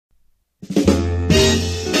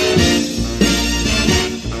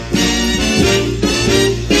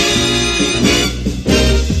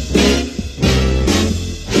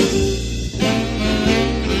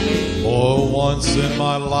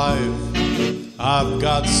I've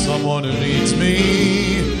got someone who needs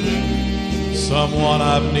me, someone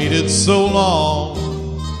I've needed so long.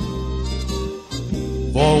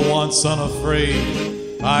 For once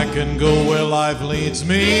unafraid, I can go where life leads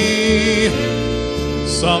me.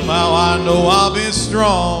 Somehow I know I'll be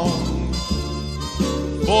strong.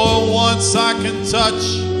 For once I can touch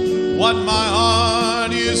what my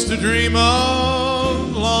heart used to dream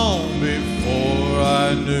of long before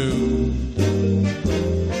I knew.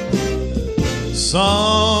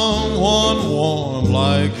 Someone warm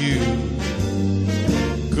like you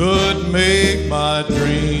could make my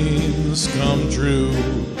dreams come true.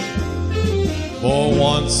 For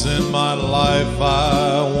once in my life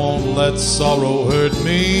I won't let sorrow hurt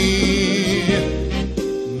me,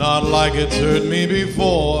 not like it's hurt me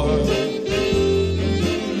before.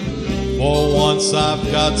 For once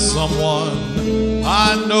I've got someone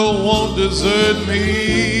I know won't desert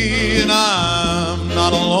me, and I'm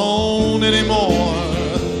not alone anymore.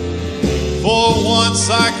 For once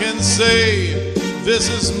I can say, this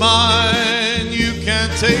is mine, you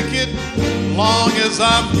can't take it. Long as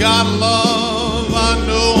I've got love, I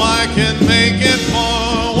know I can make it.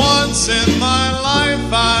 For once in my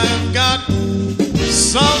life I've got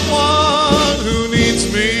someone who needs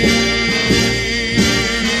me.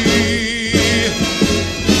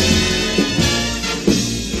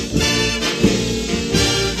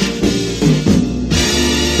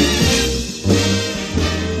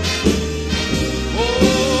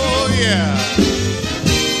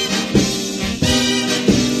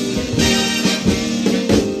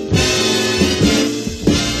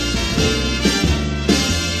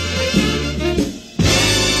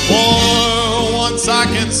 I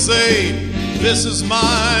can say, this is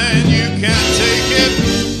mine, you can't take it.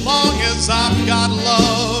 Long as I've got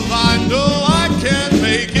love, I know